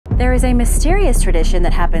There is a mysterious tradition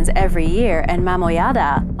that happens every year in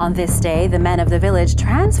Mamoiada. On this day, the men of the village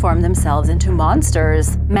transform themselves into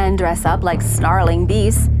monsters. Men dress up like snarling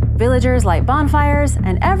beasts, villagers light bonfires,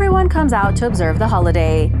 and everyone comes out to observe the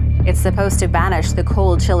holiday. It's supposed to banish the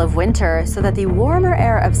cold chill of winter so that the warmer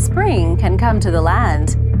air of spring can come to the land.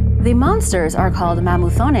 The monsters are called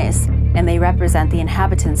mamuzones, and they represent the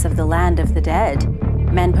inhabitants of the land of the dead.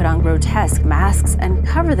 Men put on grotesque masks and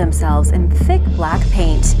cover themselves in thick black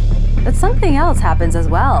paint. But something else happens as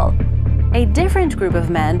well. A different group of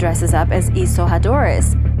men dresses up as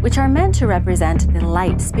isohadores, which are meant to represent the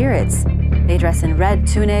light spirits. They dress in red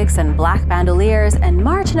tunics and black bandoliers and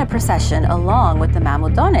march in a procession along with the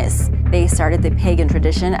mamuzones. They started the pagan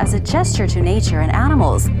tradition as a gesture to nature and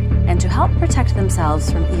animals, and to help protect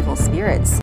themselves from evil spirits.